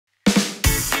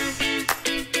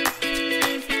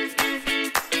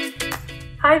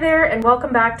Hi there, and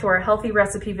welcome back to our healthy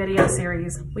recipe video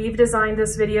series. We've designed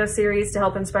this video series to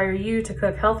help inspire you to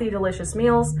cook healthy, delicious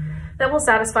meals that will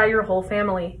satisfy your whole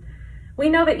family. We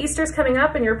know that Easter's coming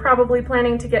up and you're probably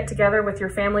planning to get together with your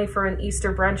family for an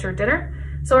Easter brunch or dinner.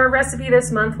 So our recipe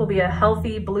this month will be a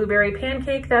healthy blueberry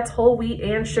pancake that's whole wheat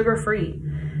and sugar-free.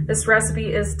 This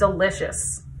recipe is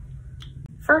delicious.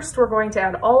 First, we're going to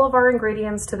add all of our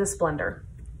ingredients to this blender.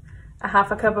 A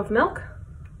half a cup of milk,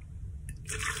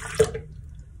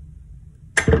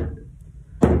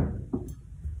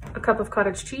 a cup of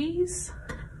cottage cheese,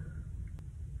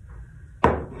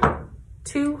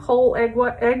 2 whole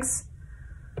eggs,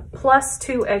 plus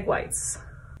 2 egg whites.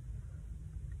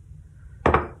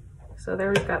 So there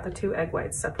we've got the 2 egg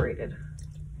whites separated.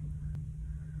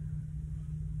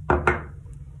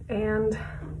 And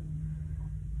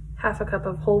half a cup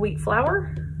of whole wheat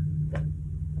flour,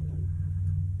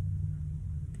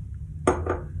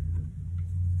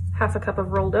 half a cup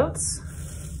of rolled oats,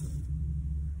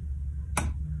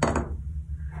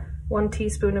 1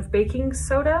 teaspoon of baking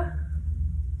soda,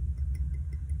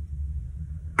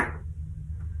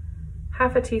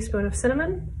 half a teaspoon of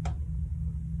cinnamon,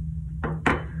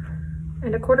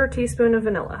 and a 1/4 teaspoon of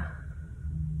vanilla.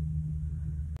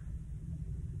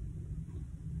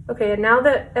 Okay, and now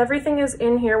that everything is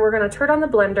in here, we're gonna turn on the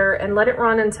blender and let it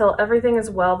run until everything is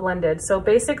well blended. So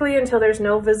basically until there's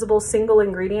no visible single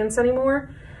ingredients anymore,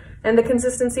 and the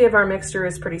consistency of our mixture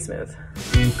is pretty smooth.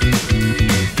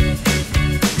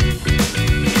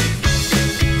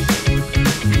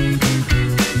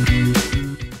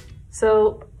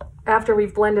 So after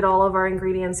we've blended all of our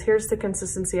ingredients, here's the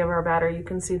consistency of our batter. You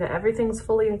can see that everything's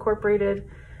fully incorporated.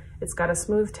 It's got a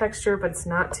smooth texture, but it's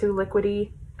not too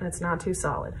liquidy and it's not too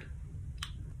solid.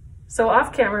 So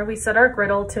off camera, we set our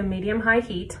griddle to medium-high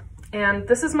heat. And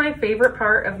this is my favorite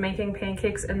part of making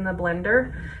pancakes in the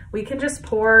blender. We can just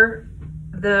pour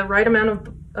the right amount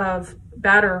of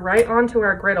batter right onto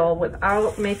our griddle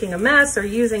without making a mess or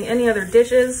using any other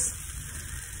dishes.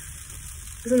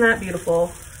 Isn't that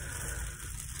beautiful?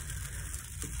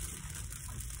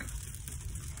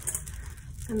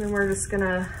 And then we're just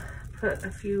gonna put a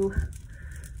few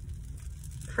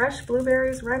fresh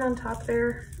blueberries right on top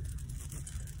there,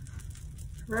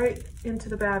 right into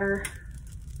the batter.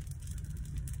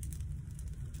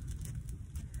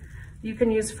 You can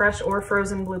use fresh or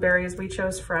frozen blueberries. We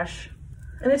chose fresh.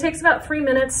 And it takes about 3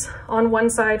 minutes on one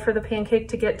side for the pancake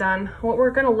to get done. What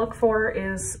we're gonna look for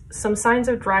is some signs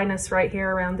of dryness right here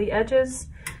around the edges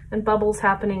and bubbles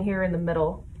happening here in the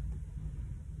middle.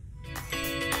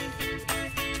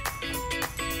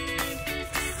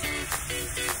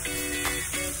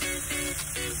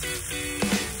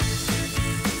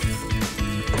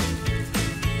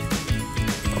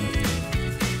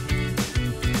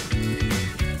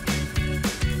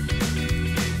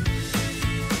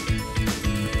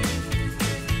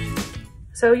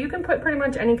 So you can put pretty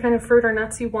much any kind of fruit or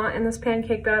nuts you want in this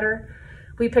pancake batter.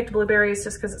 We picked blueberries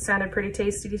just because it sounded pretty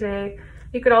tasty today.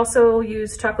 You could also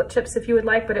use chocolate chips if you would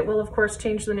like, but it will of course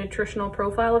change the nutritional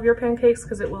profile of your pancakes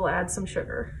because it will add some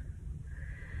sugar.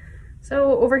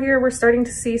 So over here, we're starting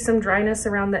to see some dryness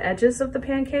around the edges of the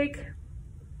pancake.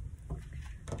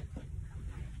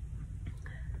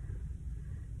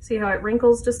 See how it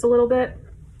wrinkles just a little bit?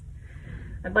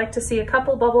 I'd like to see a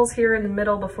couple bubbles here in the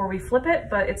middle before we flip it,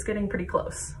 but it's getting pretty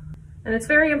close. And it's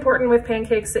very important with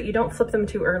pancakes that you don't flip them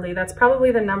too early. That's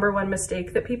probably the #1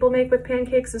 mistake that people make with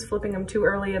pancakes, is flipping them too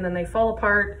early and then they fall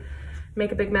apart,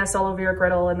 make a big mess all over your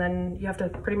griddle, and then you have to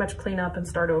pretty much clean up and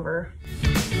start over.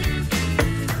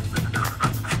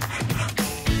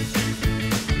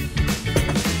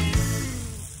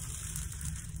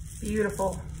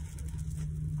 Beautiful.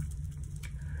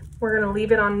 We're gonna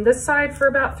leave it on this side for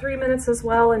about 3 minutes as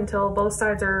well until both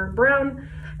sides are brown,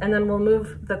 and then we'll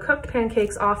move the cooked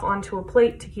pancakes off onto a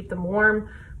plate to keep them warm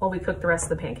while we cook the rest of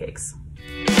the pancakes.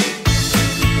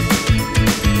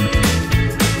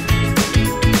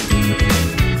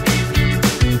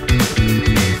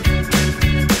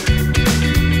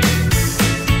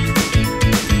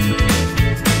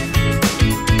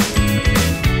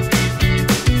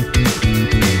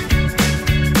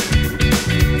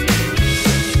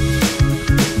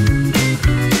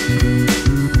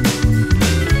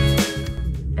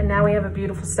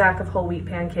 Beautiful stack of whole wheat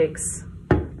pancakes.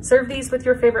 Serve these with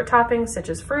your favorite toppings such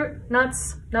as fruit,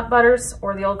 nuts, nut butters,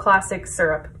 or the old classic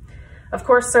syrup. Of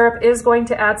course, syrup is going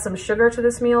to add some sugar to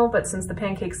this meal, but since the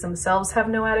pancakes themselves have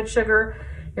no added sugar,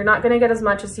 you're not going to get as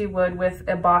much as you would with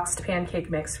a boxed pancake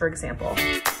mix, for example.